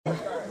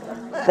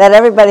that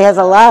everybody has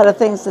a lot of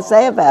things to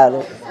say about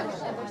it.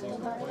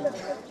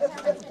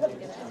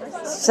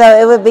 So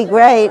it would be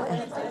great.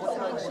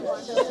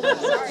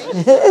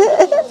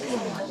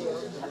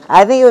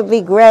 I think it would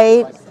be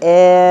great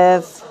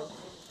if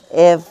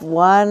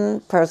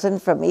one person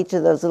from each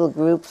of those little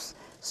groups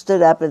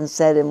stood up and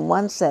said in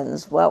one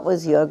sentence, what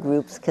was your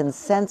group's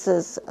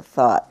consensus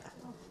thought?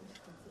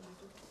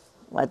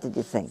 What did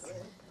you think?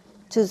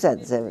 2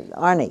 sentences.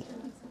 Arnie.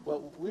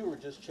 Well, we were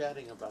just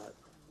chatting about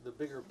the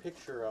bigger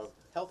picture of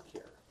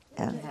healthcare.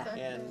 Yeah.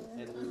 And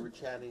we were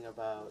chatting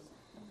about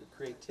the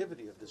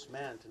creativity of this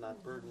man to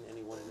not burden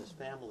anyone in his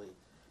family.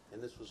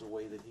 And this was a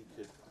way that he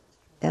could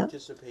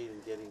participate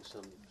in getting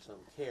some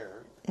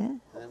care. Yeah.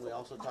 And then we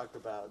also talked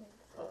about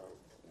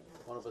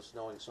one of us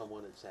knowing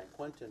someone in San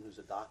Quentin who's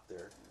a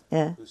doctor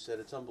who said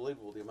it's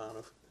unbelievable the amount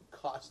of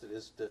cost it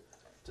is to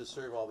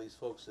serve all these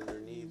folks and their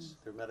needs,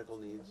 their medical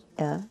needs.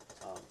 Yeah.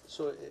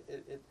 So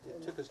it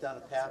took us down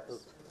a path of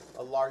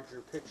a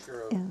larger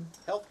picture of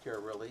healthcare,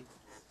 really,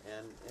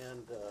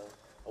 and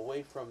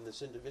away from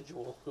this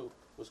individual who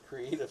was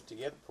creative to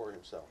get it for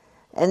himself.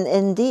 And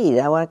indeed,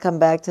 I want to come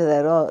back to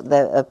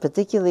that,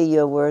 particularly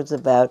your words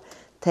about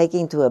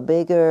taking to a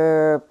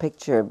bigger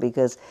picture,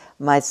 because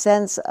my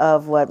sense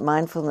of what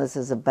mindfulness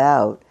is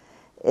about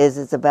is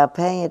it's about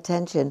paying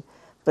attention,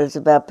 but it's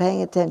about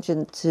paying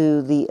attention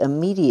to the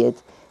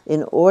immediate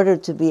in order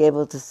to be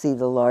able to see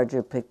the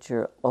larger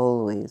picture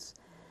always.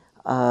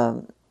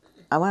 Let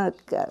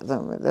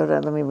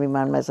me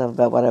remind myself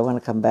about what I want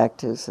to come back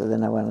to, so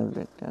then I want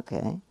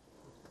to,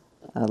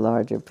 a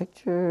larger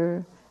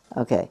picture,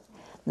 okay.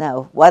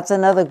 Now, what's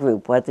another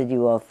group? What did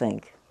you all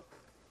think?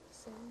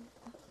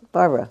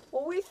 Barbara?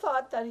 Well, we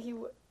thought that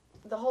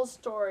the whole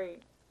story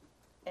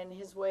and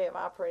his way of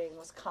operating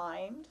was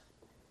kind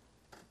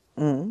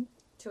to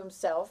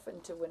himself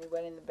and to when he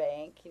went in the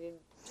bank. He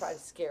didn't try to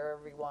scare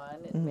everyone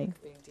and make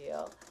a big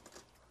deal.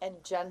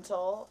 And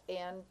gentle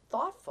and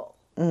thoughtful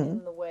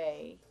in the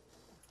way.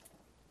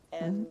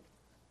 And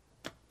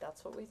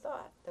that's what we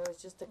thought. There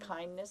was just a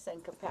kindness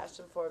and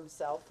compassion for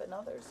himself and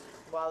others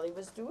while he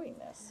was doing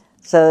this.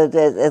 So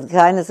the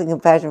kindness and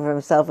compassion for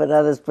himself and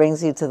others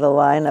brings you to the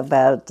line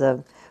about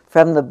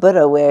from the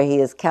Buddha where he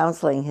is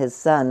counseling his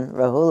son,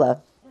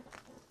 Rahula.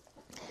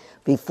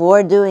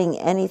 Before doing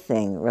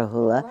anything,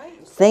 Rahula,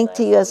 think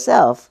to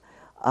yourself,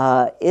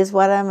 is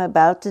what I'm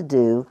about to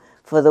do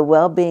for the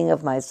well-being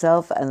of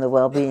myself and the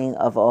well-being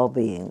of all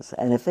beings?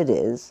 And if it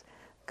is,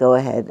 go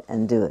ahead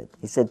and do it.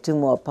 He said 2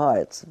 more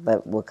parts,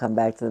 but we'll come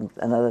back to them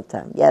another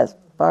time. Yes,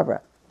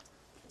 Barbara.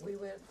 We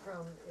went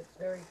from it's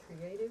very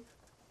creative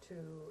to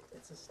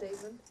it's a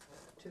statement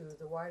to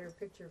the wider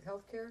picture of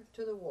healthcare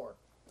to the war.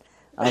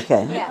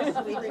 Okay. Yes,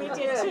 we did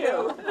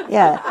too.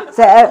 Yeah.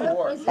 So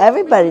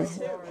everybody,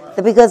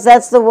 because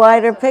that's the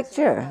wider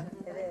picture.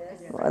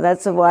 Well,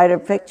 that's a wider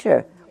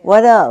picture.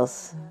 What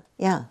else?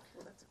 Yeah.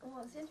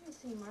 Well, it's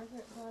interesting.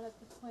 Margaret brought up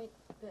the point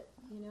that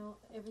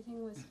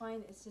everything was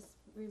fine. It's just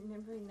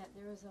remembering that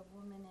there was a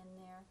woman in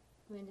there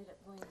who ended up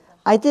going to the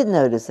hospital. I did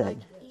notice that.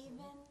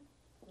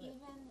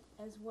 Even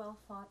as well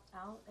thought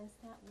out as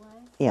that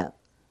was. Yeah.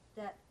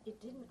 That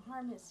it didn't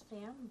harm his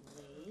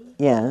family.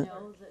 Yeah.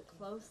 The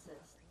closest.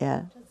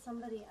 Yeah. To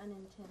somebody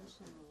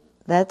unintentionally.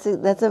 That's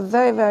a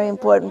very, very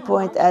important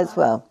point as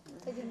well.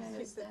 I didn't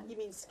understand. You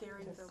mean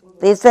scaring the woman?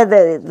 They said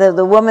that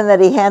the woman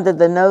that he handed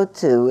the note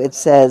to, it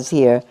says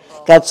here,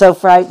 got so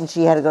frightened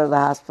she had to go to the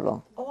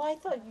hospital. Oh, I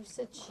thought you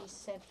said she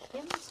sent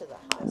him to the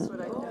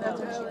hospital.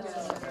 That's what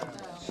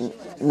she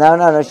did.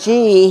 No.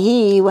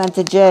 He went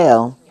to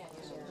jail.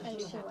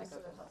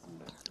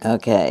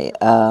 Okay.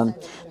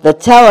 The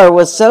teller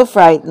was so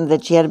frightened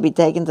that she had to be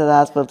taken to the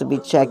hospital to be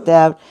checked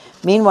out.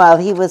 Meanwhile,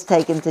 he was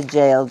taken to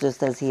jail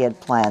just as he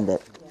had planned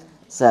it.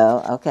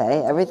 So,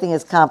 okay, everything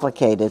is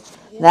complicated.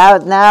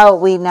 Now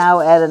we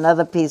add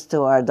another piece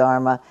to our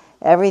Dharma.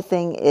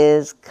 Everything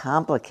is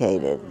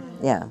complicated.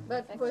 Yeah.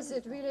 But was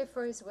it really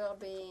for his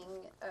well-being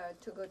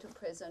to go to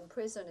prison?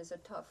 Prison is a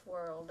tough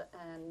world,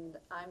 and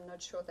I'm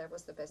not sure that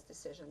was the best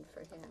decision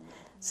for him.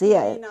 See, He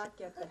may not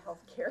get the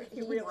health care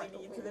he really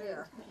needs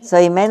there.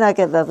 So he may not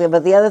get that.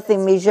 But the other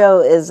thing,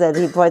 Mijo, is that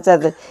he points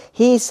out that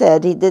he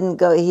said he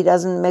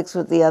doesn't mix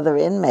with the other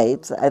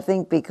inmates. I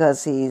think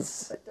because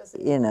he's,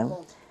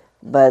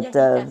 But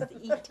no.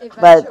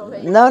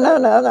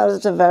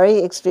 It's a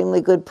very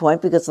extremely good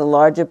point because the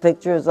larger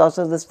picture is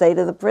also the state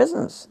of the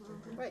prisons.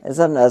 It's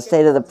the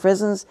state of the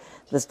prisons,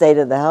 the state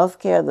of the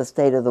healthcare, the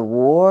state of the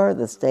war,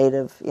 the state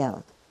of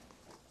Well,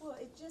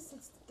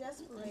 it's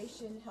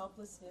desperation,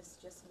 helplessness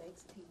just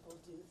makes people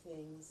do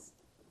things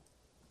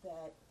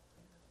that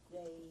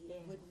they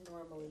wouldn't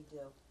normally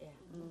do. Yeah.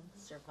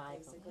 Survival.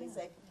 Basically, it's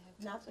like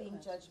not being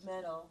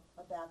judgmental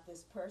about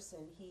this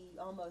person. He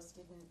almost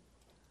didn't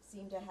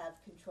seem to have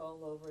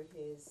control over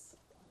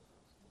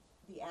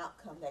the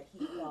outcome that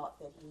he thought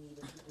that he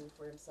needed to do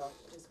for himself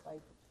just by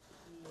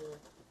sheer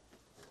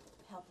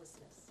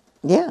helplessness.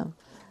 Yeah.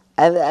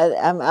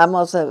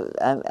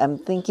 I'm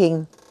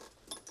thinking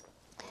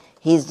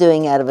he's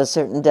doing out of a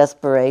certain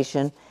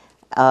desperation.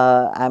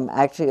 I'm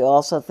actually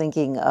also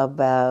thinking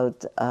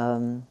about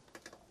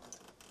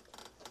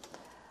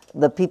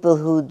the people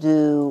who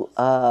do,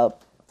 not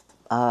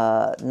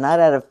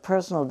out of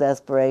personal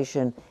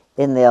desperation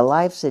in their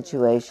life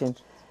situation,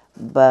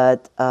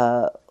 but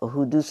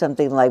who do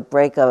something like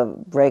break a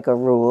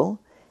rule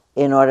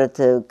in order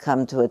to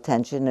come to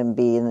attention and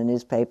be in the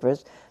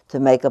newspapers, to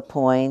make a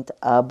point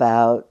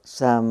about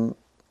some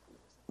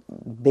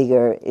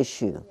bigger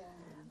issue,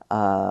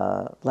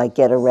 like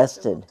get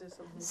arrested,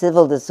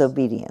 civil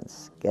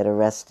disobedience, get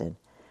arrested.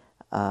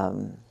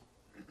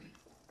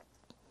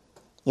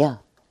 Yeah.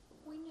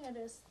 We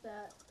noticed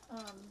that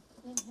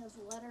in his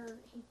letter,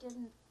 he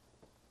didn't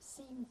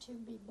seem to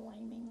be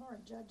blaming or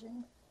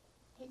judging.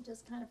 He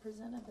just kind of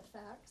presented the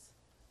facts.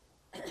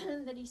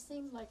 That he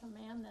seemed like a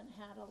man that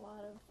had a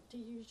lot of, to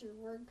use your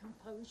word,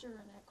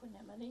 composure and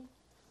equanimity.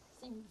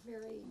 Seemed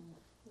very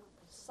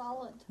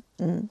solid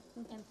and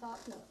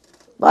thoughtful.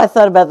 Well, I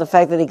thought about the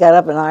fact that he got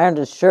up and ironed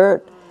his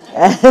shirt,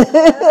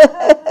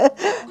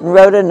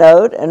 wrote a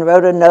note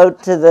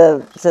to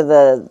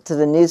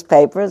the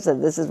newspapers,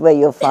 and this is where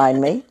you'll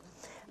find me.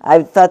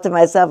 I thought to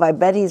myself, I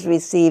bet he's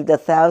received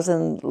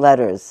 1,000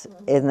 letters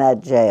in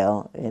that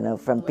jail,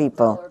 from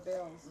people.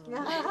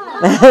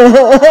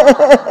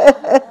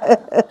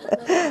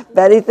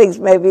 Bet he thinks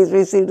maybe he's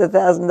received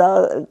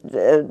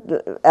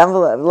 $1,000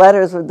 envelope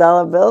letters with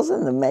dollar bills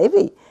in them,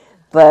 maybe,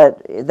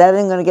 but that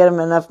ain't going to get him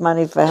enough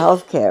money for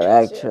health care.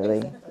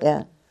 Actually,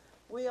 yeah.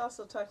 We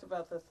also talked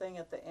about the thing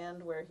at the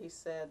end where he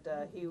said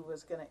he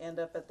was going to end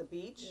up at the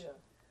beach,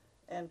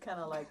 and kind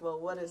of like, well,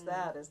 what is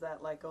that? Is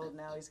that like, oh,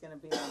 now he's going to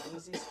be on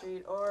Easy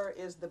Street, or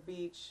is the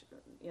beach,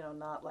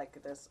 not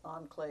like this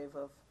enclave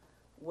of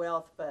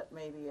wealth, but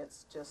maybe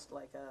it's just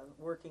like a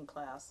working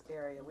class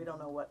area. We don't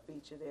know what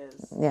beach it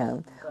is. Yeah.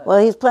 Well,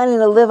 he's planning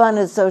to live on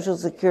his Social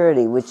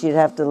Security, which you'd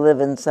have to live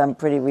in some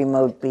pretty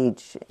remote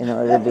beach in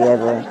order to be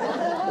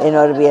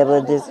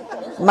able to do.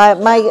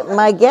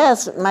 My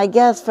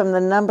guess from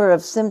the number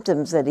of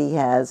symptoms that he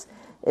has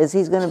is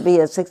he's going to be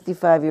a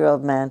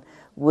 65-year-old man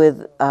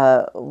with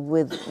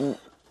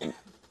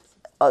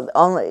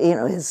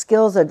only, his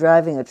skills are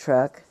driving a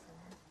truck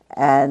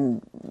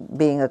and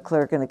being a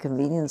clerk in a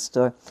convenience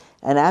store.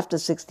 And after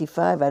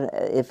 65,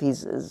 if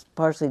he's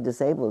partially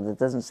disabled, it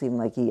doesn't seem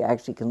like he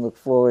actually can look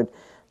forward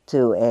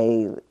to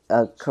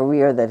a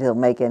career that he'll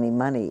make any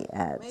money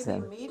at.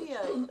 Maybe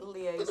media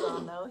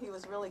liaison, though. He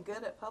was really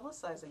good at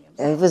publicizing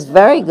himself. He was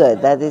very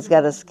good. That he's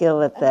got a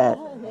skill at that.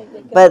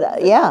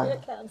 But yeah.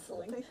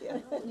 Counseling. Talk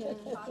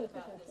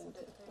about this,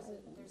 but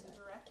there's a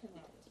direct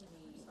connect to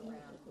me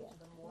around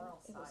the moral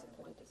side of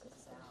what this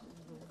is about.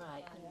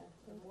 Right. And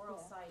the moral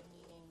side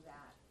meaning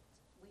that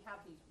we have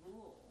these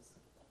rules,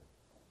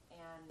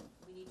 and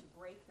we need to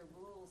break the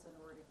rules in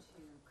order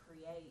to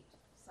create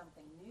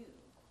something new.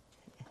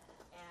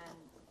 And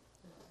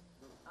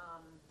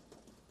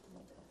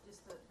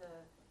just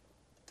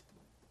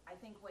I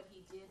think what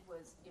he did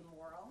was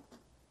immoral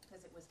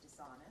because it was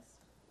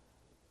dishonest.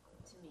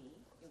 To me,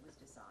 it was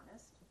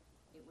dishonest.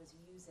 It was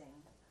using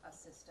a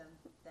system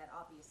that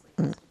obviously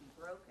has to be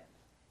broken.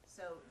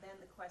 So then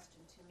the question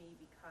to me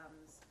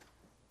becomes,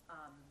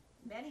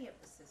 many of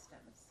the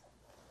systems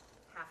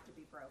have to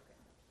be broken.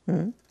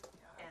 Mm-hmm.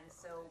 And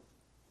so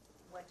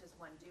what does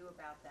one do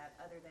about that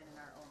other than in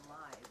our own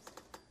lives?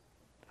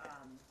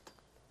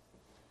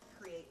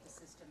 Create the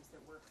systems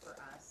that work for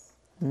us,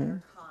 that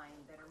are kind,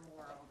 that are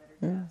moral, that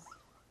are just.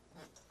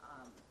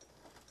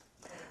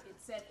 It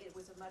said it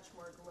was a much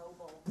more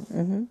global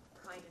kind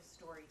of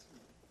story to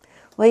me.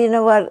 Well, you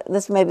know what?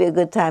 This may be a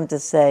good time to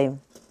say.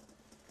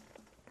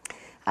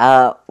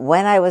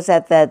 When I was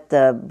at that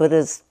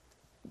Buddhist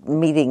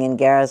meeting in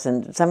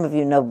Garrison, some of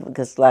you know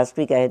because last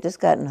week I had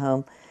just gotten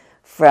home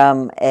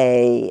from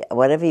a,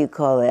 whatever you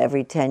call it,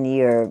 every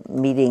 10-year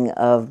meeting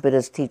of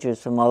Buddhist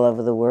teachers from all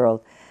over the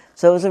world.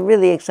 So it was a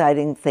really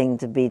exciting thing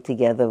to be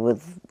together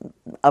with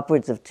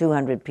upwards of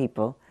 200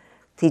 people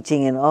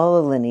teaching in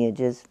all the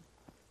lineages.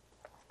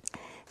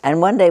 And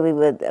one day we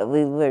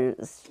were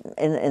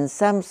in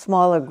some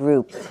smaller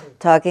group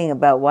talking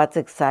about what's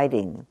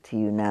exciting to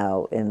you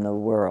now in the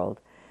world.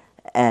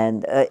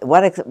 And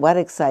what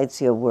excites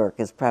your work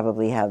is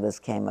probably how this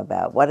came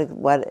about.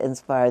 What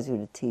inspires you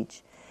to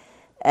teach?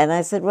 And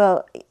I said,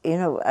 well,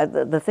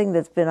 the thing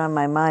that's been on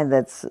my mind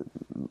that's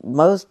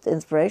most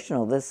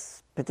inspirational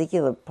this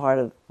particular part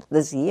of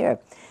this year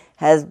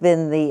has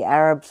been the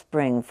Arab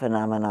Spring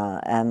phenomenon,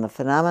 and the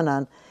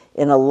phenomenon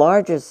in a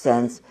larger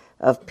sense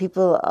of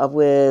people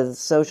with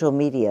social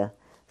media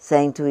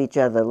saying to each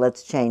other,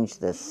 let's change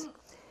this.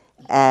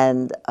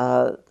 And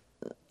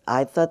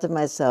I thought to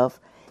myself,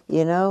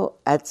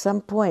 at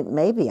some point,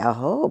 maybe, I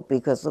hope,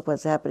 because look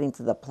what's happening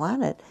to the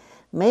planet,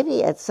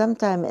 maybe at some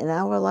time in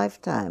our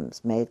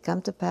lifetimes, may it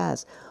come to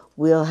pass,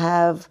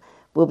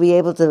 we'll be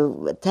able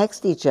to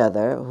text each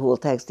other, who will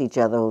text each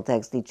other,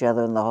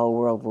 and the whole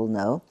world will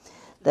know,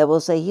 that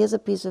will say, here's a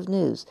piece of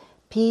news.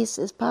 Peace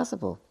is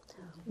possible.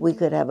 We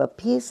could have a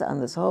peace on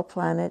this whole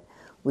planet.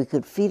 We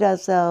could feed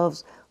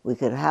ourselves. We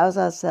could house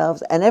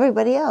ourselves and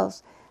everybody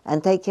else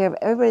and take care of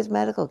everybody's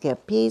medical care.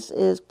 Peace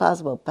is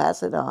possible.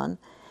 Pass it on.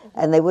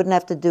 And they wouldn't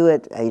have to do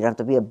it. You don't have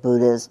to be a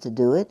Buddhist to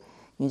do it.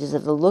 You just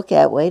have to look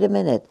at, wait a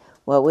minute,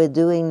 what we're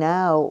doing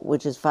now,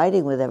 which is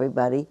fighting with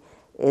everybody,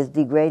 is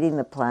degrading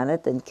the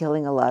planet and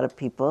killing a lot of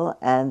people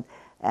and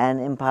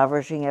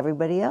impoverishing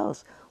everybody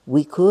else.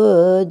 We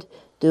could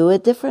do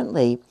it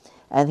differently.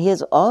 And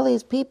here's all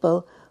these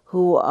people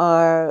who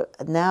are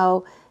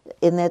now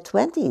in their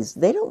 20s.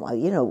 They don't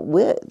want,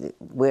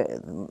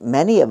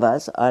 many of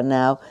us are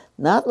now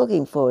not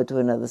looking forward to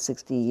another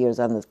 60 years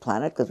on this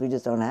planet because we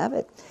just don't have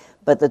it.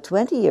 But the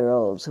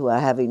 20-year-olds who are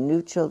having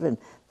new children,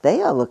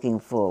 they are looking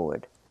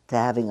forward to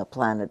having a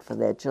planet for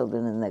their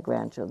children and their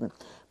grandchildren.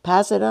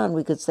 Pass it on,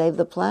 we could save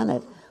the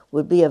planet,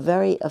 would be a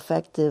very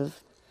effective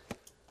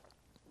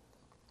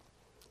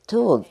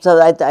tool.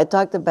 So I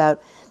talked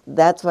about,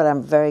 that's what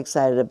I'm very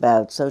excited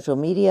about, social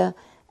media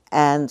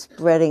and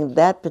spreading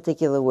that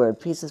particular word.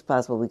 Peace is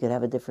possible. We could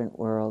have a different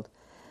world.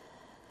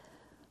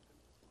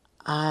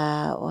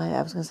 I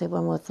was going to say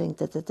one more thing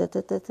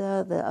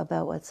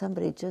about what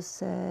somebody just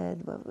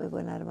said, but it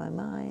went out of my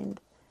mind,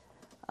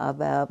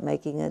 about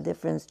making a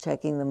difference,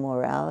 checking the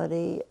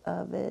morality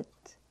of it.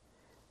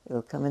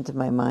 It'll come into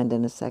my mind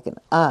in a second.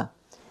 I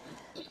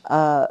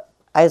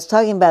was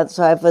talking about,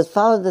 so I was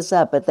followed this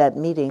up at that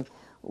meeting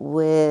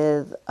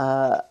with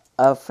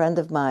a friend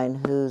of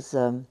mine who's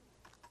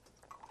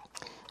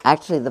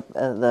actually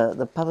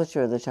the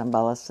publisher of the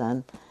Shambhala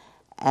Sun,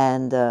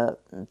 and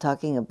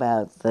talking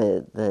about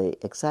the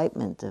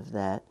excitement of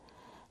that.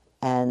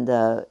 And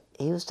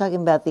he was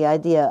talking about the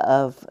idea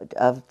of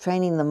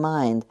training the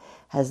mind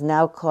has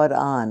now caught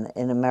on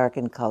in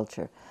American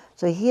culture.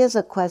 So here's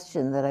a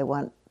question that I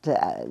want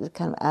to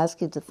kind of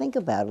ask you to think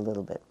about a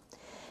little bit.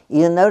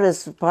 You'll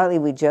notice, partly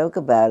we joke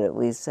about it.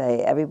 We say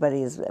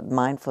everybody is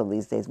mindful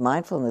these days.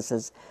 Mindfulness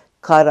has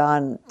caught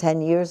on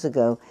 10 years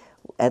ago,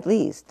 at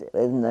least,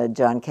 in the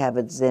John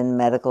Kabat-Zinn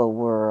medical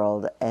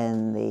world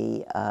and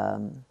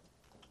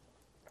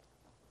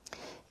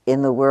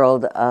in the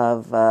world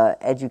of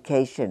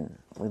education.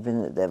 We've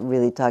been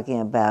really talking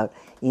about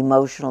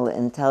emotional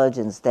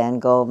intelligence, Dan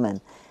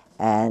Goldman,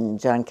 and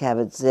John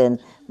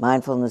Kabat-Zinn,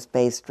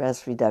 mindfulness-based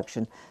stress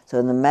reduction. So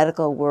in the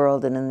medical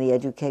world and in the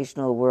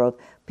educational world,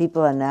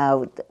 people are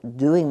now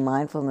doing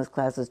mindfulness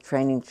classes,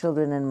 training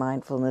children in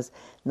mindfulness,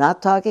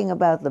 not talking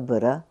about the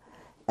Buddha,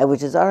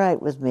 which is all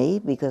right with me,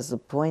 because the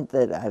point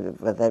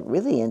that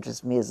really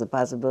interests me is the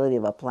possibility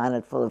of a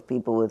planet full of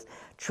people with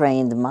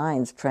trained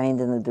minds, trained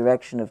in the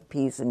direction of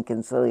peace and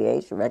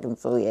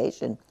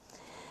reconciliation.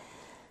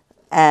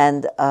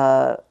 And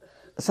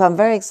so I'm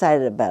very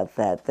excited about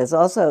that. There's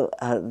also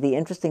the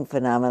interesting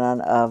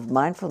phenomenon of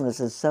mindfulness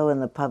is so in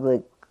the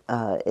public,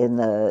 in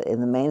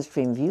the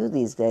mainstream view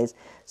these days.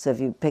 So if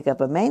you pick up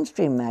a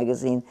mainstream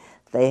magazine,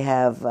 they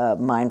have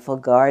mindful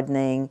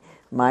gardening,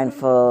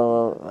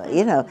 mindful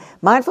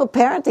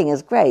parenting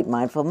is great.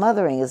 Mindful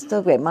mothering is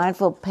still great.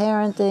 Mindful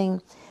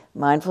parenting,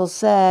 mindful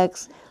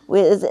sex,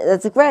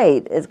 it's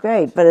great. It's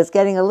great, but it's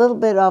getting a little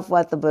bit off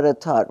what the Buddha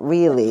taught,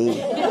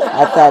 really,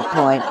 at that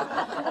point.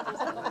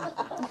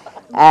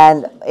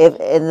 And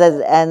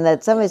that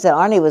somebody said,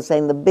 Arnie was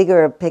saying the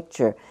bigger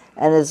picture,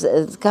 and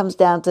it comes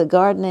down to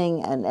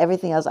gardening and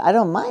everything else. I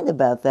don't mind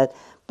about that,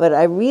 but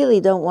I really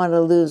don't want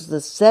to lose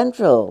the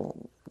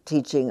central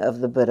teaching of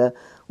the Buddha,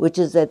 which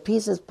is that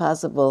peace is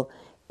possible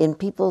in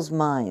people's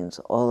minds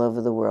all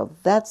over the world.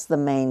 That's the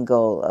main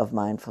goal of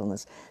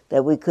mindfulness,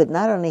 that we could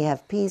not only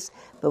have peace,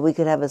 but we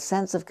could have a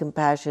sense of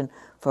compassion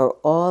for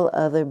all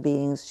other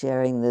beings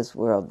sharing this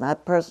world.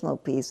 Not personal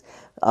peace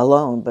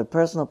alone, but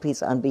personal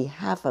peace on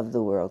behalf of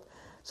the world.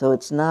 So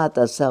it's not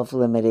a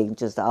self-limiting,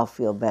 just I'll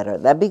feel better.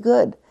 That'd be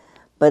good,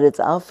 but it's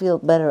I'll feel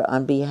better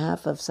on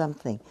behalf of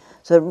something.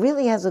 So it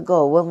really has a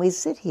goal. When we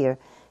sit here,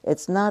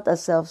 it's not a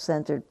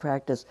self-centered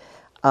practice.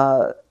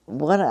 I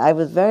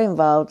was very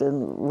involved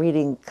in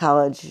reading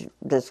college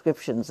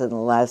descriptions in the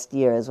last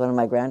year as one of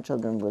my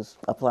grandchildren was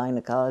applying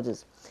to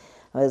colleges.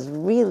 I was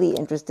really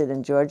interested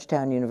in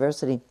Georgetown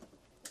University.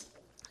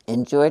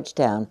 In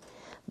Georgetown,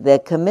 their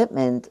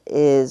commitment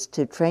is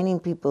to training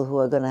people who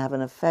are going to have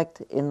an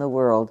effect in the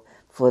world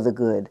for the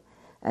good.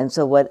 And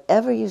so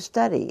whatever you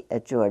study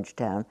at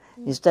Georgetown,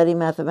 you study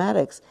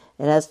mathematics,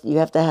 you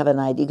have to have an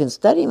idea. You can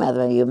study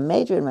mathematics, you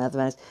major in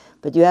mathematics,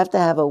 but you have to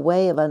have a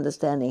way of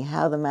understanding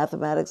how the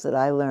mathematics that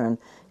I learn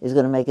is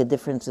going to make a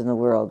difference in the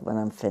world when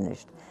I'm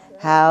finished.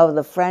 How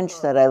the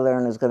French that I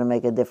learn is going to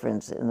make a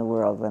difference in the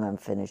world when I'm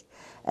finished.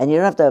 And you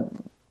don't have to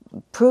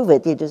prove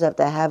it, you just have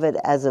to have it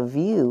as a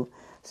view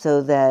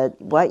so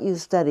that what you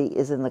study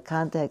is in the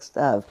context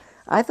of.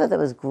 I thought that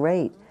was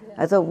great.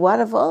 I thought, what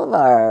if all of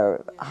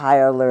our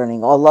higher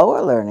learning or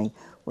lower learning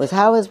was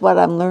how is what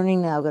I'm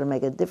learning now going to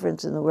make a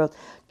difference in the world,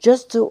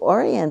 just to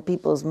orient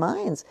people's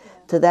minds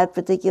to that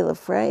particular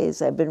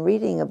phrase. I've been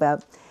reading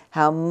about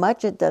how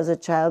much it does a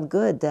child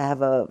good to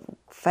have a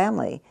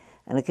family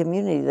and a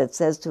community that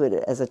says to it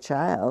as a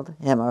child,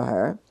 him or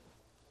her,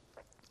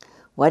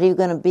 what are you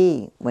going to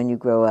be when you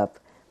grow up?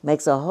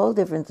 Makes a whole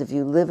difference if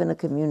you live in a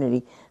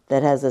community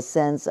that has a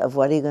sense of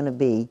what are you going to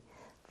be,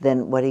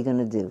 then what are you going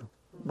to do?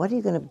 What are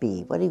you going to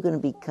be? What are you going to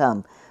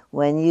become?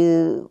 When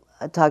you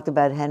talked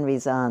about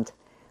Henry's aunt,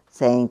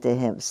 saying to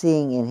him,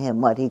 seeing in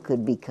him what he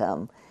could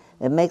become.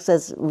 It makes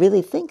us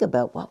really think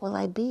about, what will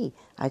I be?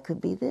 I could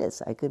be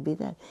this, I could be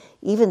that.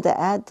 Even to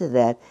add to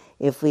that,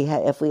 if we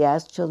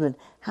ask children,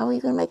 how are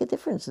you going to make a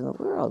difference in the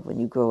world when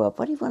you grow up?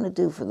 What do you want to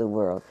do for the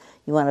world?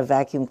 You want to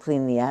vacuum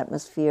clean the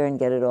atmosphere and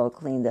get it all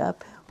cleaned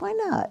up? Why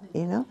not,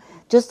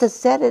 Just to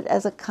set it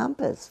as a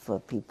compass for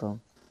people.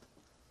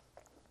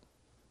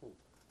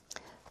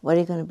 What are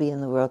you going to be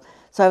in the world?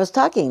 So I was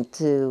talking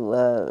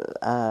to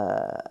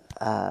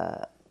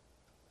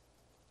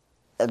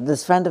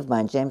this friend of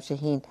mine, James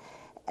Shaheen,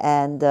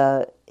 and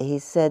he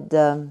said,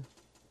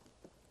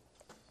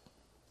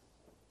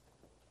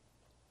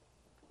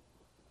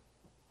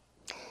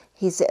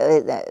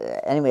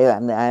 anyway,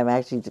 I'm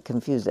actually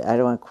confused. I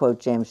don't want to quote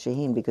James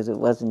Shaheen because it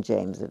wasn't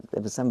James.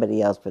 It was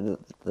somebody else, but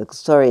the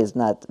story is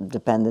not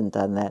dependent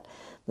on that.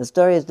 The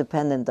story is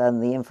dependent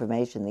on the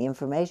information. The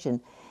information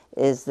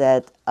is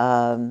that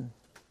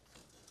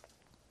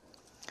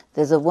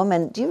there's a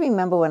woman. Do you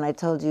remember when I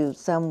told you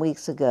some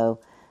weeks ago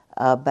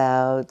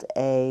about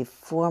a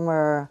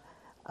former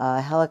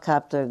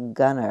helicopter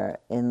gunner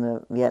in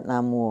the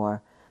Vietnam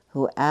War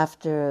who,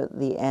 after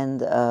the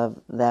end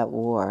of that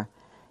war,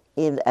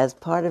 as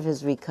part of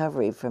his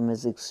recovery from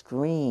his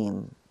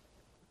extreme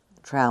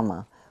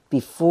trauma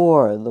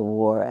before the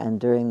war and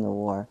during the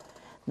war,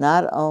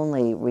 not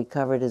only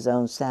recovered his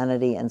own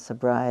sanity and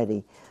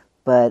sobriety,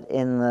 but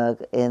in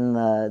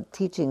the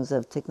teachings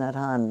of Thich Nhat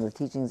Hanh, the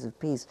teachings of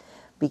peace,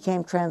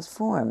 became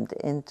transformed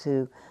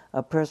into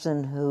a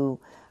person who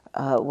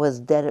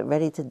was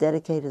ready to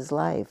dedicate his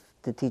life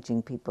to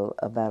teaching people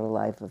about a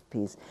life of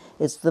peace.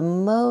 It's the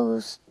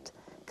most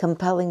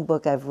compelling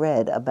book I've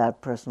read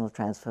about personal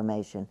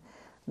transformation.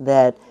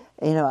 That,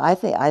 I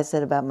think I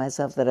said about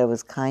myself that I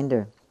was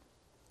kinder.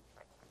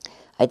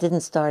 I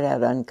didn't start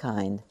out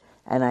unkind,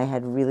 and I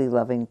had really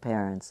loving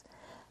parents.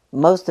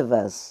 Most of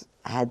us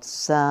had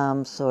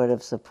some sort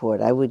of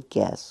support, I would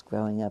guess,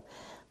 growing up.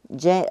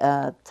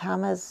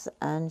 Thomas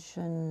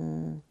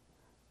Anshin,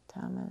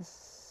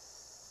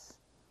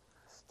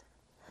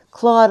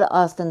 Claude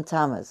Austin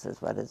Thomas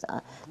is what his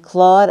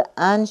Claude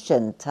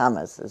Anshin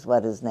Thomas is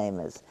what his name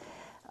is.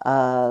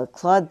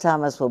 Claude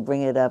Thomas will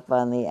bring it up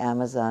on the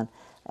Amazon,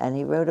 and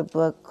he wrote a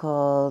book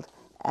called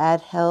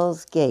At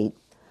Hell's Gate,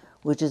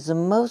 which is the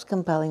most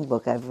compelling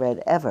book I've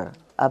read ever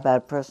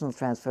about personal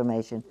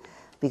transformation,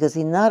 because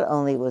he not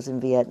only was in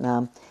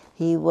Vietnam,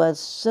 he was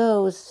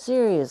so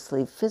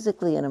seriously,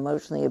 physically and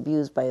emotionally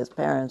abused by his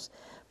parents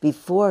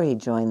before he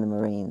joined the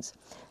Marines.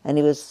 And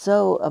he was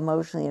so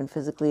emotionally and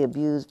physically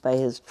abused by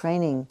his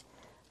training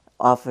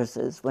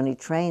officers when he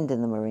trained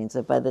in the Marines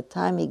that by the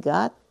time he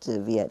got to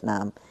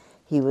Vietnam,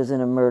 he was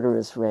in a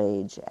murderous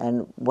rage.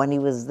 And when he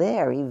was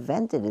there, he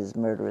vented his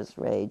murderous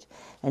rage.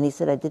 And he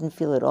said, I didn't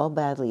feel at all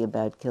badly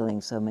about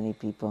killing so many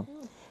people.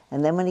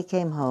 And then when he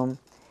came home,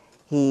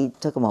 he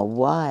took him a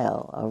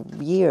while,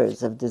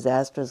 years of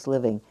disastrous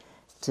living,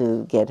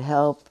 to get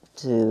help,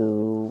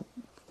 to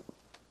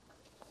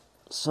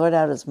sort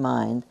out his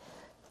mind,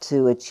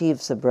 to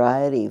achieve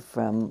sobriety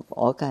from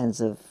all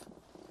kinds of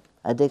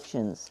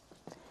addictions,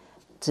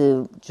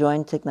 to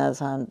join Thich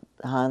Nhat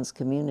Hanh's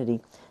community,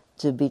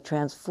 to be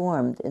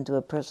transformed into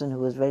a person who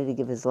was ready to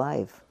give his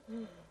life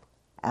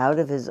out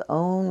of his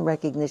own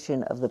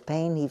recognition of the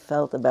pain he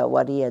felt about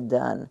what he had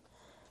done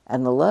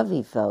and the love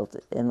he felt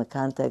in the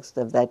context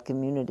of that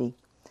community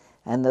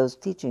and those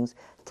teachings,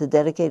 to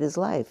dedicate his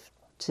life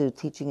to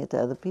teaching it to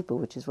other people,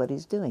 which is what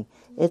he's doing.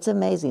 It's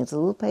amazing. It's a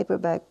little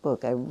paperback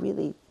book. I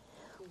really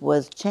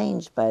was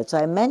changed by it. So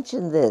I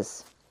mentioned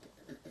this,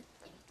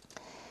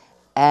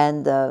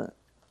 and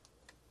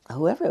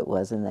whoever it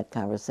was in that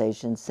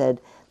conversation said,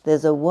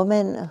 there's a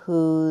woman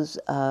who's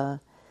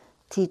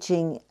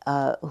teaching,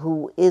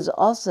 who is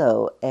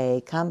also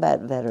a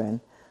combat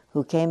veteran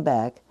who came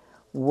back,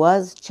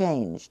 was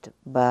changed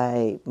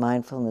by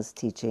mindfulness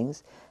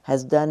teachings,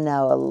 has done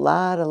now a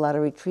lot of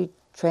retreat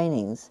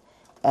trainings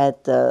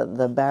at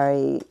the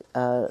Barry,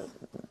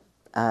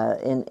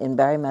 in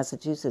Barry,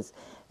 Massachusetts,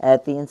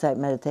 at the Insight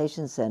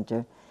Meditation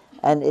Center,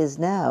 and is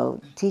now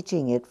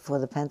teaching it for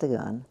the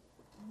Pentagon.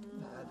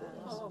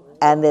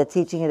 And they're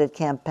teaching it at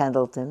Camp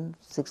Pendleton,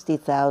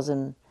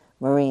 60,000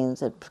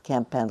 Marines at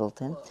Camp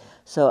Pendleton.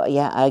 So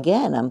yeah,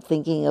 again, I'm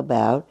thinking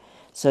about,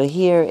 so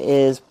here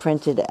is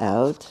printed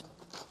out,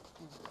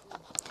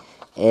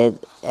 and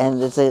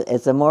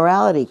it's a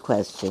morality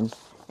question.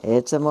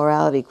 It's a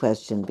morality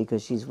question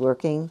because she's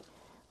working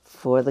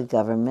for the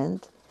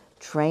government,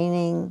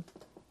 training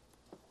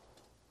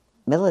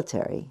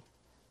military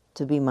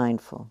to be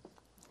mindful.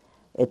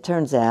 It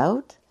turns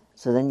out,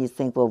 so then you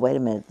think, well, wait a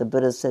minute, the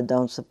Buddha said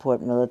don't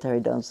support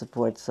military, don't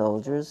support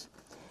soldiers.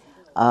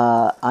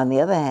 On the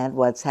other hand,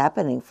 what's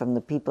happening from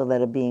the people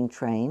that are being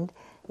trained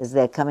is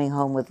they're coming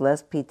home with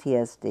less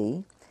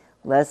PTSD,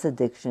 less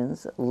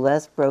addictions,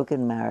 less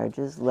broken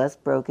marriages, less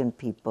broken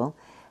people,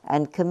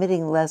 and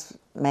committing less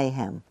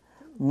mayhem.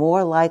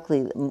 More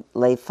likely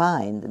they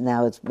find,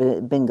 now it's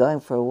been going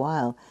for a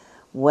while,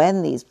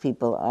 when these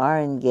people are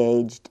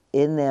engaged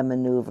in their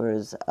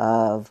maneuvers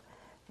of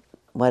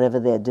whatever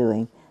they're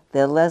doing,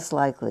 they're less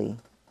likely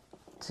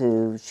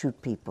to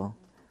shoot people,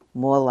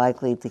 more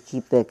likely to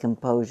keep their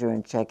composure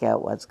and check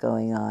out what's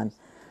going on.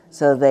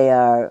 So they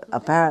are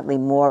apparently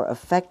more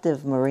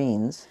effective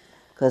Marines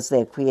because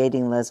they're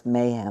creating less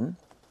mayhem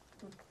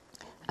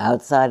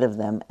outside of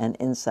them and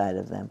inside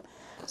of them.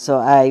 So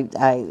I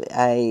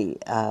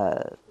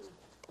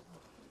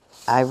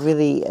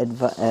really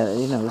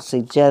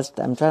suggest.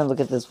 I'm trying to look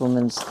at this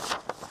woman's.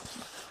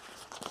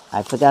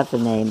 I forgot the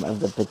name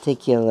of the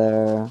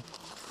particular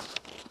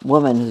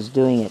woman who's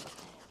doing it,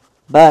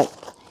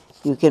 but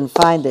you can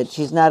find it.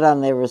 She's not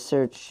on their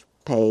research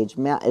page.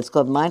 It's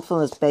called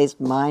Mindfulness-Based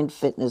Mind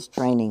Fitness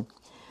Training.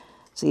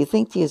 So you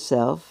think to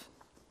yourself,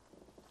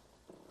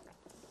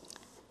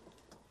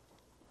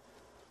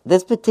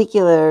 this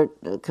particular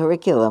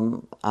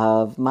curriculum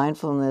of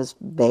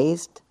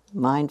mindfulness-based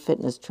mind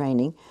fitness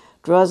training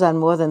draws on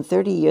more than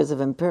 30 years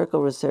of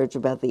empirical research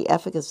about the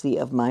efficacy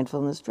of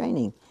mindfulness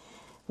training.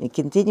 It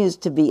continues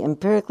to be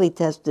empirically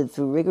tested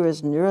through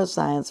rigorous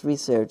neuroscience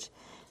research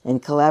in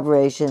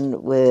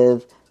collaboration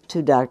with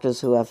two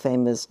doctors who are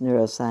famous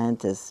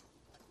neuroscientists.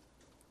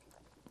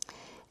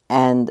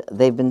 And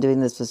they've been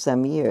doing this for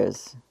some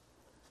years.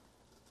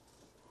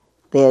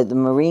 The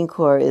Marine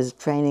Corps is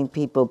training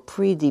people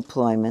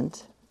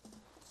pre-deployment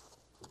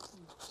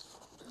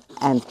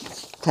and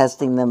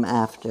testing them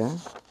after,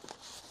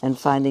 and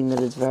finding that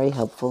it's very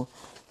helpful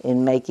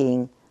in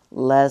making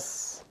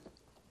less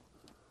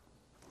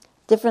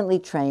differently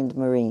trained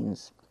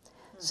Marines.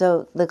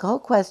 So the whole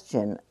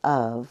question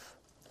of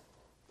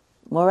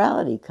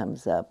morality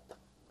comes up.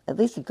 At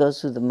least it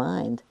goes through the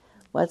mind.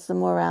 What's the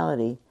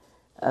morality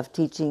of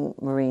teaching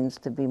Marines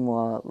to be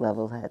more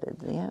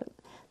level-headed?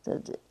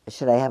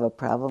 Should I have a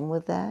problem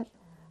with that?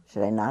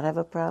 Should I not have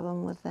a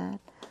problem with that?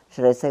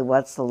 Should I say,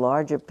 what's the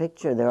larger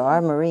picture? There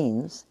are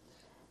Marines.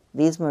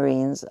 These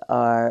Marines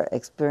are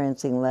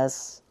experiencing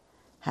less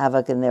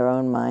havoc in their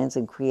own minds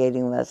and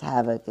creating less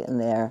havoc in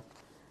their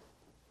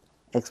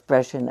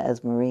expression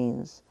as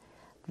Marines.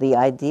 The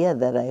idea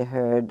that I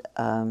heard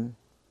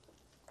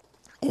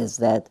is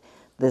that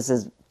this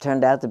has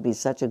turned out to be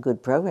such a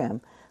good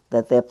program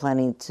that they're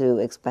planning to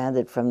expand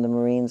it from the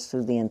Marines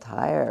through the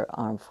entire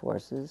armed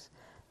forces.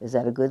 Is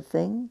that a good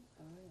thing?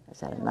 Is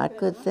that a not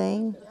good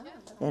thing?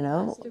 You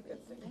know?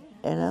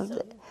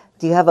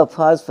 Do you have a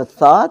pause for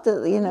thought?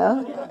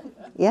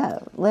 Yeah,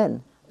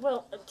 Lynn.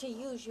 Well, to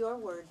use your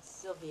words,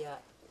 Sylvia,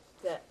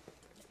 that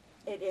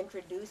it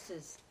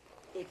introduces,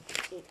 it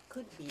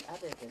could be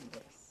other than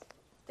this.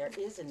 There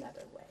is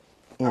another way.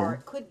 Yeah. Or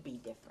it could be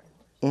different.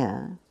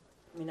 Yeah.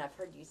 I mean, I've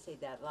heard you say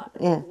that a lot.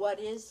 Yeah. What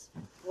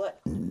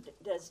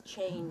does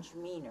change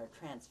mean, or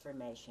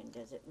transformation?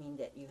 Does it mean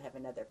that you have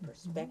another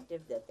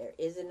perspective, that there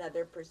is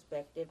another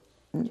perspective,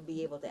 to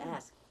be able to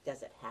ask,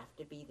 does it have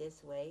to be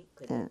this way?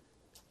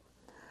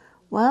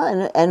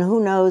 Well, and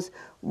who knows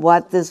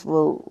what this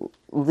will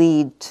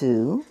lead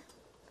to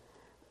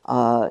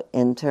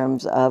in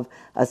terms of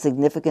a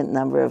significant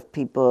number of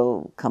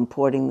people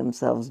comporting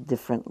themselves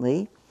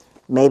differently.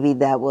 Maybe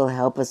that will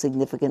help a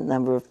significant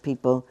number of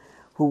people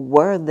who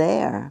were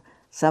there.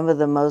 Some of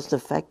the most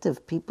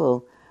effective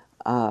people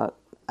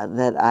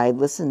that I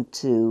listened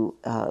to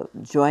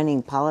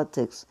joining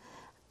politics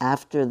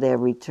after their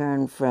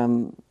return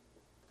from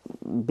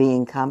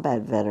being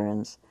combat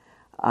veterans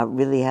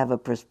really have a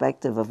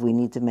perspective of we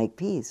need to make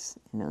peace.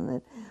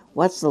 That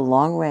what's the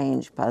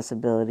long-range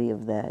possibility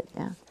of that?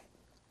 Yeah.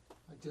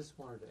 I just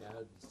wanted to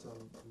add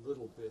some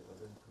little bit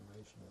of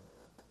information.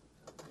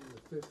 In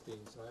the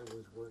 50s, I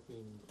was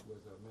working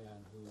with a man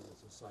who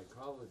was a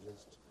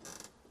psychologist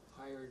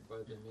hired by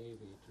the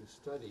Navy to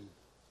study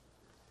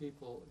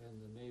people in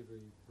the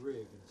Navy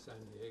brig in San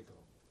Diego.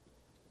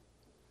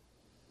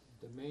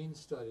 The main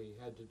study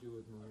had to do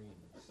with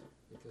Marines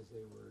because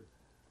they were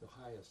the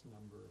highest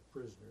number of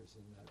prisoners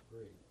in that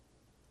brig.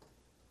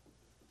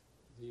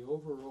 The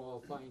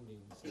overall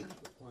findings at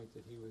the point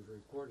that he was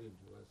reporting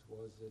to us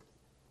was that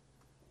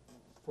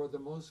for the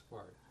most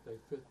part they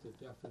fit the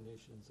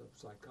definitions of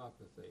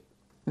psychopathy.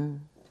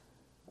 And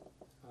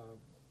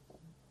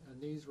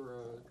these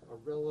were a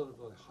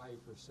relatively high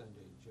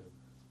percentage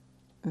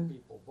of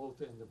people,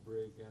 both in the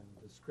brig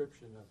and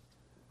description of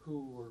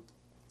who were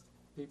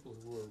people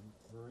who were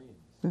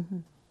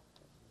Marines.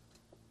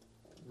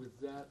 With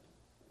that,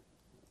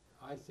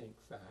 I think,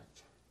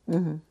 fact,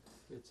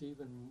 it's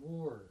even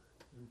more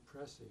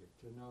impressive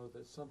to know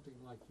that something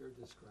like you're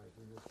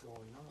describing is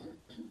going on.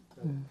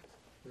 That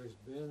there's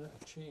been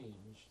a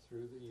change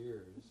through the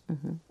years, a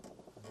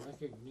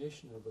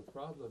recognition of the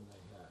problem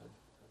they had,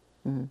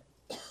 and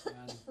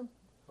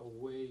a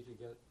way to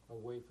get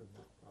away from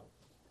that problem.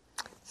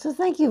 So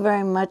thank you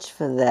very much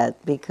for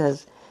that,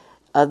 because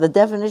the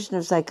definition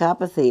of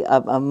psychopathy,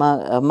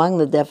 among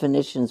the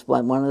definitions,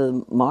 one of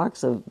the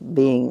marks of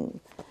being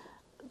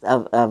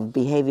of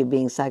behavior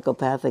being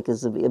psychopathic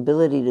is the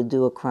ability to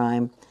do a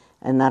crime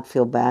and not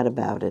feel bad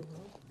about it.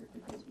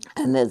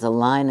 And there's a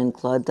line in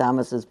Claude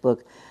Thomas's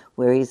book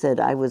where he said,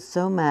 I was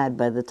so mad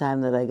by the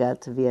time that I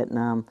got to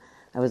Vietnam.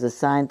 I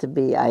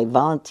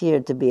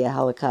volunteered to be a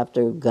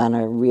helicopter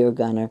gunner, rear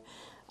gunner.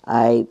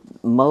 I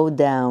mowed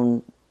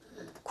down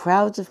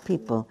crowds of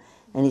people,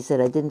 and he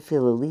said, I didn't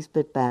feel the least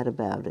bit bad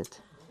about it.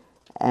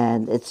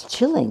 And it's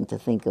chilling to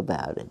think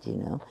about it, you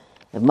know.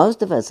 And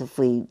most of us, if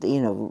we,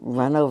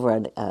 run over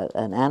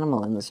an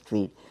animal in the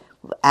street,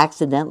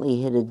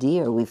 accidentally hit a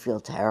deer, we feel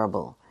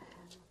terrible.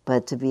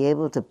 But to be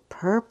able to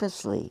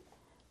purposely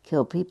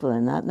kill people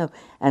and not know.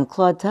 And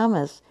Claude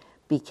Thomas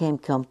became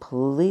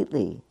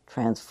completely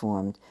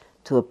transformed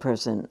to a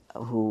person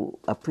who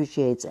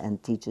appreciates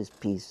and teaches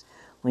peace.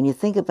 When you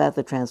think about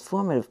the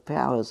transformative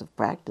powers of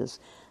practice,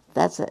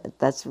 it's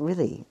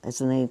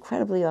an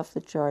incredibly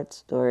off-the-chart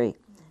story.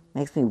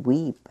 Makes me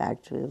weep,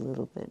 actually, a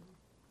little bit.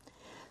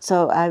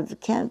 So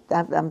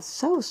I'm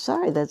so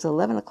sorry that it's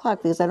 11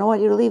 o'clock because I don't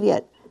want you to leave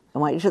yet. I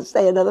want you to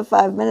stay another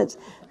 5 minutes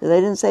because I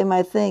didn't say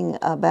my thing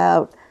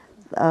about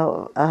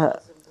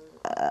the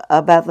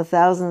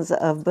thousands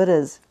of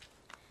Buddhas.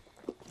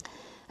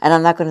 And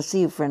I'm not going to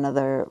see you for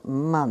another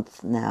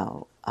month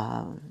now.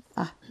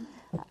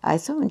 I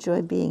so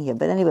enjoy being here.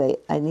 But anyway,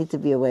 I need to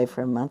be away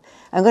for a month.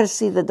 I'm going to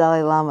see the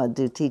Dalai Lama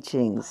do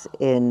teachings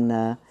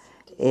in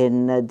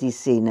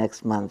D.C.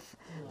 next month.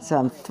 So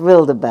I'm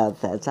thrilled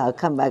about that. So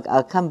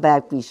I'll come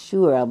back, be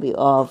sure. I'll be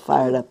all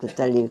fired up to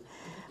tell you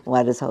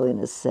what His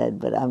Holiness said.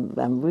 But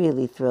I'm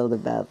really thrilled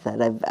about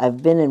that.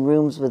 I've been in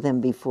rooms with him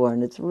before,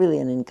 and it's really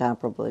an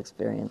incomparable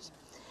experience.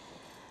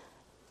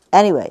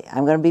 Anyway,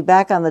 I'm going to be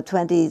back on the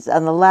 20s,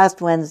 on the last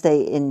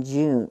Wednesday in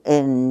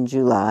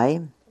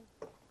July,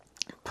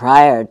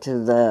 prior to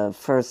the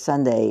first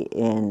Sunday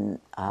in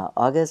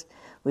August,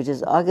 which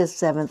is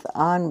August 7th,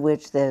 on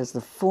which there's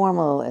the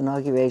formal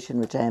inauguration,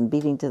 which I am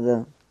beating to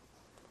the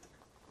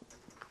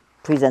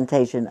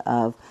presentation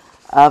of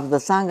the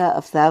Sangha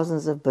of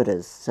Thousands of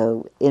Buddhas.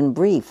 So, in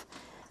brief,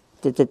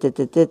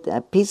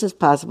 peace is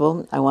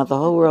possible. I want the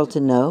whole world to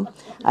know.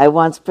 I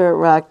want Spirit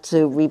Rock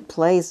to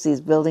replace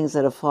these buildings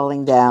that are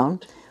falling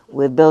down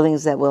with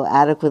buildings that will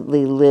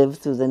adequately live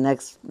through the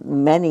next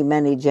many,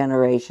 many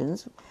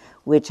generations,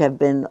 which have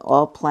been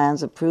all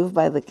plans approved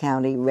by the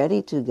county,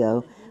 ready to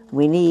go.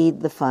 We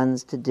need the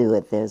funds to do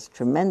it. There's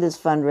tremendous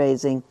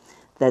fundraising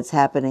that's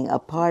happening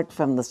apart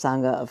from the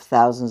Sangha of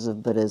Thousands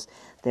of Buddhas.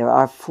 There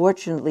are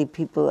fortunately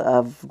people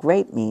of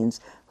great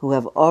means who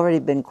have already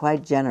been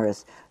quite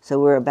generous, so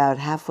we're about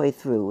halfway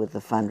through with the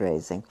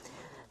fundraising.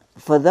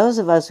 For those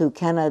of us who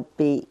cannot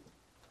be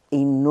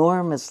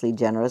enormously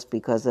generous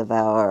because of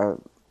the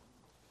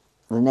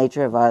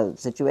nature of our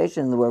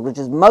situation in the world, which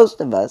is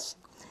most of us,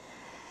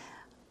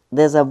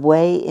 there's a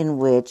way in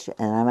which,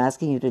 and I'm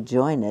asking you to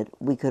join it,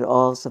 we could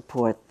all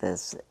support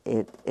this.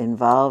 It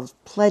involves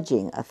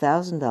pledging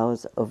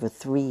 $1,000 over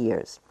 3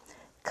 years.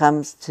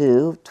 Comes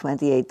to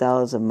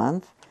 $28 a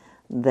month.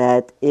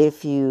 That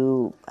if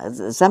you,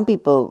 some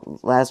people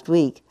last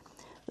week,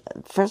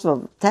 first of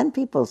all, 10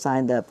 people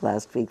signed up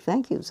last week.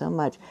 Thank you so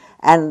much.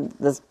 And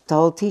the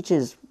whole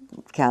Teachers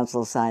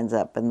Council signs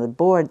up, and the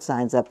board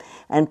signs up,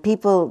 and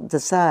people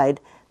decide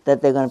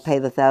that they're going to pay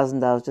the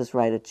 $1,000, just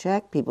write a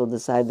check. People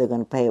decide they're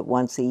going to pay it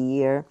once a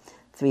year,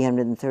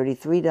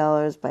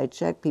 $333 by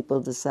check. People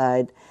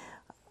decide,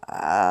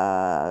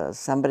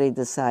 somebody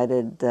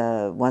decided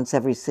once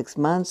every 6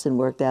 months and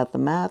worked out the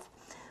math.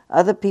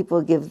 Other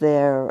people give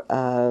their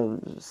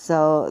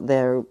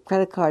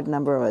credit card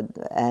number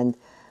and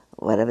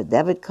whatever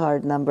debit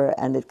card number,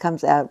 and it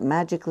comes out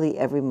magically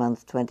every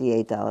month,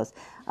 $28.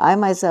 I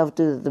myself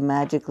do the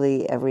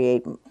magically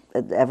every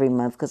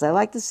month because I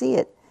like to see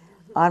it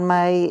on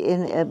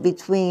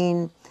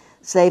between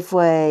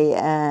Safeway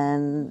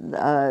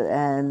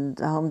and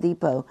Home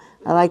Depot.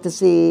 I like to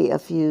see a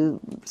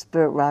few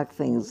Spirit Rock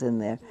things in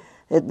there.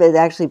 It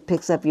actually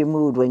picks up your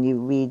mood when you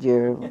read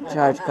your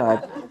charge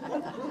card.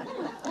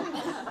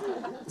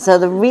 So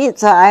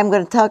I'm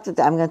going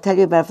to tell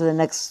you about it for the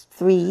next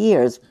 3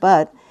 years,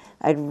 but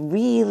I'd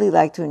really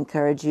like to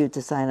encourage you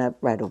to sign up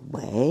right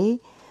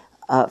away.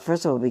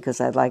 First of all, because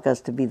I'd like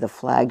us to be the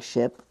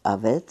flagship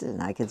of it,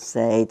 and I could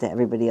say to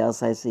everybody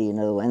else I see,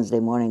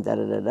 Wednesday morning,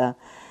 da-da-da-da.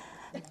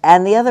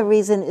 And the other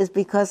reason is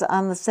because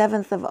on the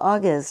 7th of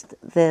August,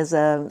 there's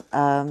a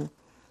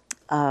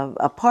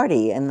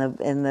party in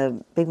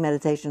the big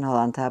meditation hall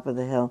on top of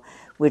the hill,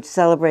 which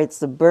celebrates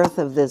the birth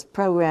of this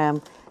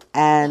program,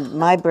 and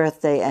my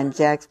birthday and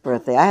Jack's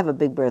birthday. I have a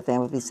big birthday. I'm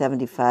going to be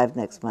 75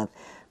 next month.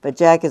 But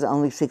Jack is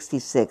only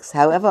 66.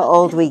 However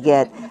old we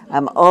get,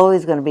 I'm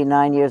always going to be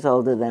 9 years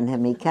older than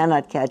him. He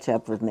cannot catch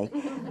up with me.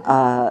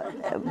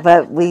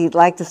 But we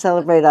like to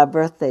celebrate our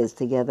birthdays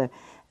together.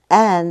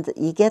 And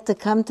you get to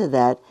come to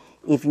that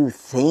if you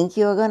think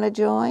you're going to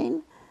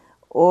join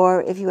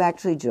or if you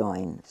actually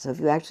join. So if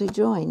you actually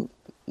join,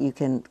 you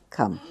can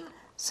come.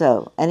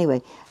 So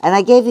anyway, and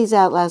I gave these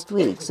out last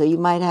week, so you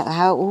might have,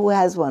 who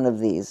has one of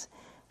these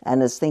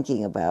and is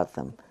thinking about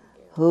them?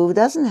 Who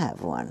doesn't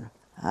have one?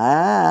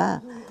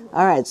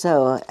 All right,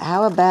 so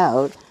how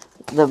about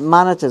the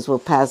monitors will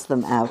pass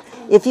them out.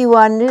 If you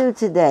are new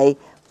today,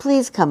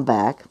 please come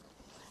back.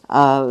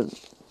 I'd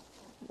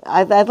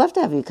love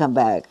to have you come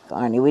back,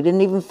 Arnie. We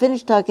didn't even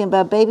finish talking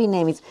about baby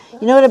namings.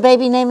 You know what a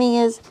baby naming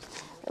is?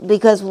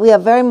 Because we are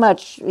very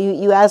much,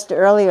 you asked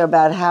earlier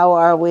about how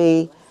are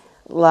we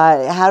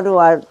like, how do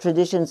our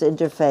traditions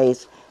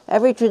interface?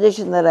 Every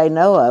tradition that I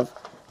know of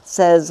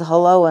says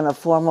hello in a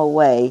formal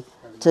way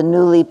to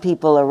newly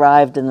people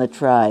arrived in the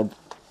tribe.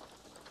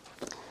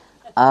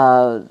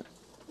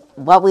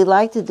 What we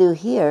like to do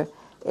here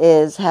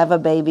is have a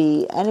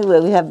baby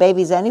anywhere. We have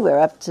babies anywhere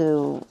up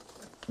to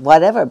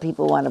whatever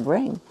people want to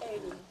bring.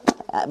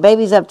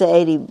 Babies up to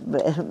 80,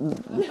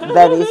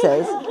 Betty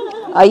says.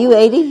 Are you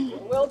 80?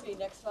 Will be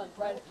next month,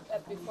 right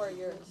before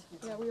yours.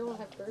 Yeah, we all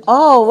have birthdays.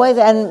 Oh, wait,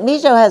 and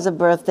Mijo has a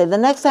birthday. The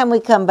next time we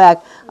come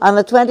back, on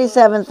the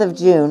 27th of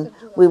June,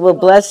 we will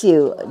bless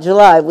you,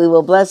 July, we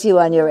will bless you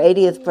on your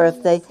 80th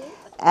birthday,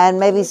 and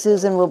maybe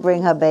Susan will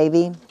bring her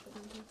baby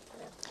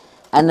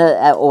and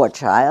or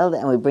child,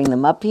 and we bring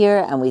them up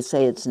here, and we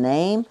say its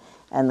name,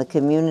 and the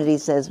community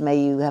says, may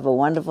you have a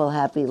wonderful,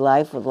 happy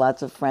life with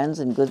lots of friends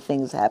and good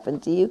things happen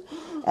to you,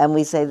 and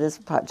we say this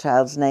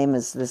child's name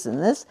is this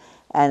and this,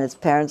 and its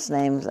parents'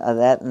 names are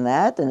that,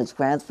 and its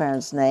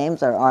grandparents'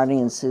 names are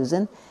Arnie and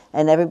Susan,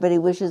 and everybody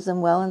wishes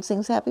them well and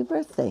sings happy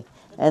birthday.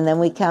 And then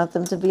we count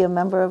them to be a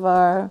member of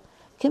our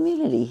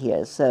community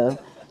here. So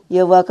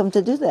you're welcome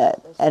to do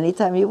that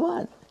anytime you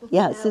want.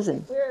 Yeah, now,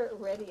 Susan. We're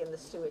already in the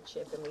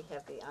stewardship, and we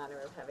have the honor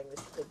of having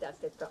this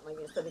deducted from,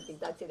 something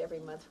deducted every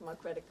month from our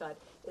credit card.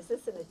 Is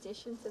this an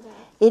addition to that?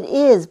 It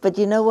is, but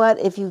you know what?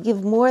 If you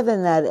give more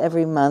than that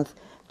every month,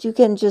 you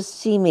can just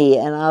see me,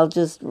 and I'll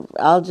just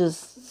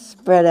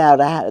spread out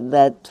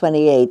that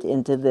 28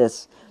 into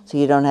this, so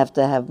you don't have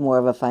to have more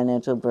of a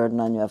financial burden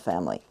on your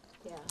family.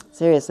 Yeah.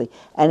 Seriously.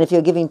 And if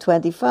you're giving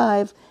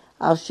 25,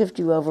 I'll shift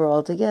you over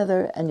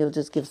altogether, and you'll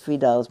just give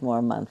 $3 more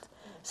a month.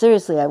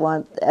 Seriously, I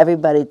want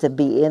everybody to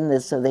be in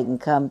this so they can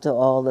come to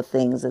all the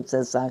things that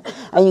says sign.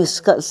 And you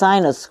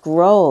sign a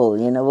scroll.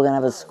 You know, we're going to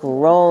have a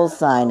scroll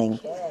signing.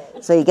 Okay.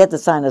 So you get to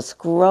sign a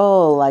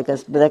scroll like a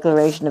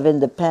Declaration of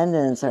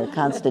Independence or a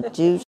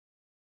Constitution.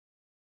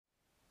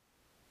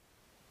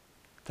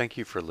 Thank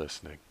you for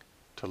listening.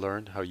 To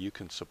learn how you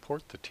can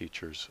support the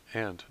teachers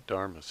and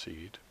Dharma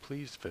Seed,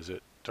 please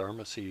visit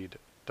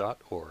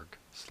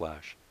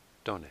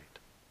dharmaseed.org/donate.